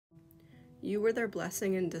You were their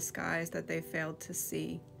blessing in disguise that they failed to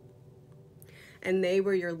see. And they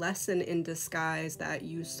were your lesson in disguise that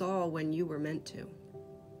you saw when you were meant to.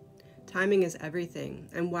 Timing is everything,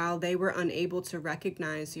 and while they were unable to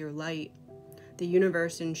recognize your light, the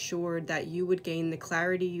universe ensured that you would gain the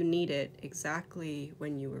clarity you needed exactly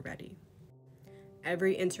when you were ready.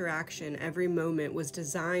 Every interaction, every moment was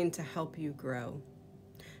designed to help you grow,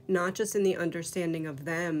 not just in the understanding of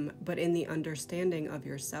them, but in the understanding of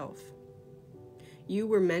yourself. You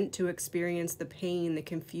were meant to experience the pain, the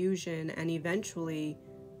confusion, and eventually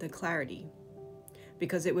the clarity,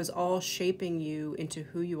 because it was all shaping you into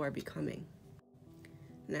who you are becoming.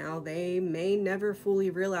 Now, they may never fully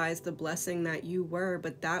realize the blessing that you were,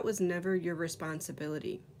 but that was never your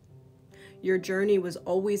responsibility. Your journey was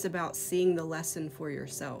always about seeing the lesson for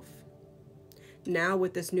yourself. Now,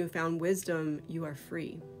 with this newfound wisdom, you are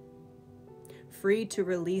free. Free to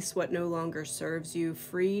release what no longer serves you,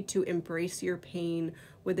 free to embrace your pain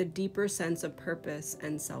with a deeper sense of purpose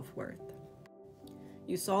and self-worth.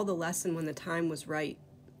 You saw the lesson when the time was right,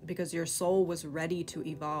 because your soul was ready to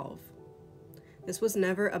evolve. This was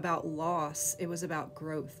never about loss, it was about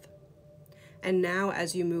growth. And now,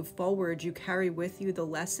 as you move forward, you carry with you the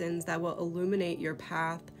lessons that will illuminate your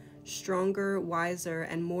path, stronger, wiser,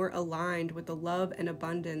 and more aligned with the love and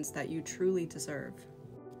abundance that you truly deserve.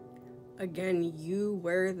 Again, you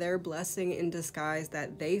were their blessing in disguise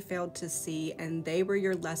that they failed to see, and they were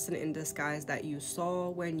your lesson in disguise that you saw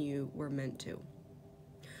when you were meant to.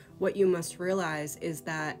 What you must realize is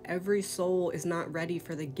that every soul is not ready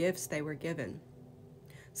for the gifts they were given.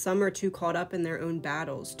 Some are too caught up in their own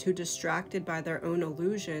battles, too distracted by their own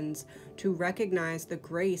illusions to recognize the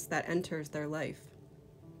grace that enters their life.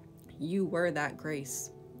 You were that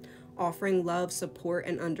grace, offering love, support,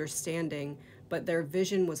 and understanding, but their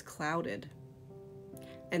vision was clouded,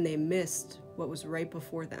 and they missed what was right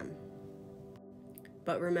before them.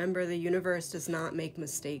 But remember, the universe does not make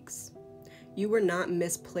mistakes. You were not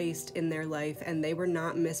misplaced in their life, and they were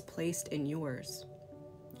not misplaced in yours.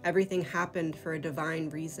 Everything happened for a divine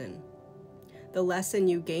reason. The lesson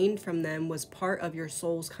you gained from them was part of your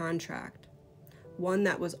soul's contract, one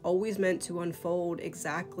that was always meant to unfold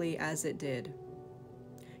exactly as it did.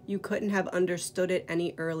 You couldn't have understood it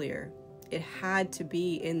any earlier. It had to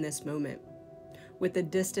be in this moment, with the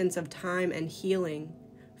distance of time and healing,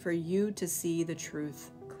 for you to see the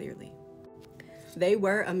truth clearly. They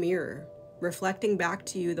were a mirror, reflecting back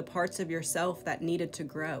to you the parts of yourself that needed to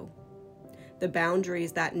grow, the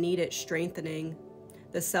boundaries that needed strengthening,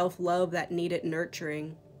 the self-love that needed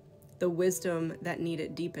nurturing, the wisdom that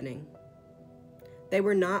needed deepening. They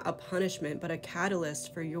were not a punishment, but a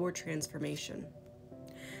catalyst for your transformation.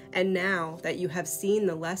 And now that you have seen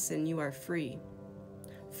the lesson, you are free.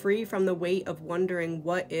 Free from the weight of wondering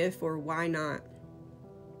what if or why not.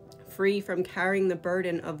 Free from carrying the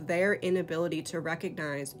burden of their inability to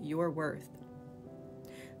recognize your worth.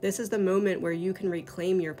 This is the moment where you can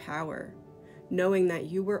reclaim your power, knowing that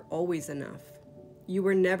you were always enough. You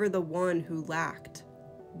were never the one who lacked.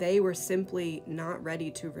 They were simply not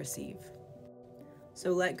ready to receive.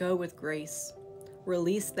 So let go with grace.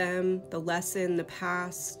 Release them, the lesson, the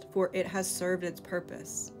past, for it has served its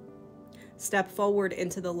purpose. Step forward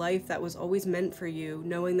into the life that was always meant for you,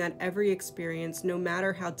 knowing that every experience, no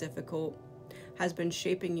matter how difficult, has been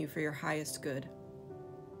shaping you for your highest good.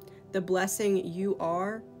 The blessing you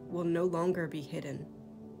are will no longer be hidden,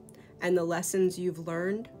 and the lessons you've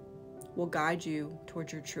learned will guide you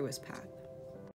towards your truest path.